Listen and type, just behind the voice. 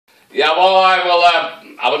Yeah, well,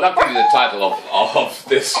 I will not give you the title of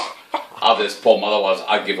this poem. Otherwise,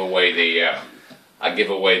 I give away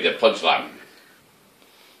the punchline.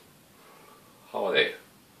 How are they?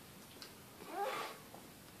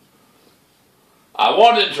 I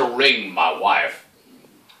wanted to ring my wife.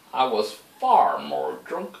 I was far more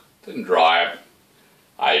drunk than dry.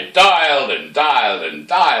 I dialed and dialed and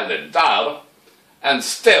dialed and dialed, and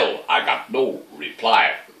still I got no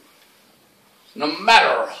reply. No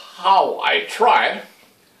matter how I tried,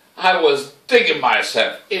 I was digging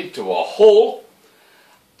myself into a hole.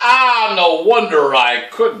 Ah, no wonder I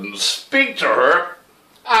couldn't speak to her.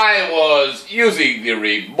 I was using the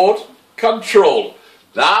remote control.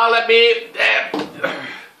 Now let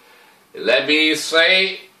me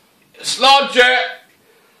say, Slaughter,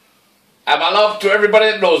 and my love to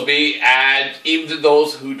everybody that knows me, and even to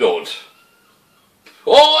those who don't.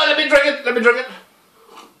 Oh, let me drink it.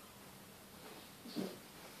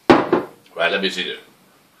 Right, let me see it.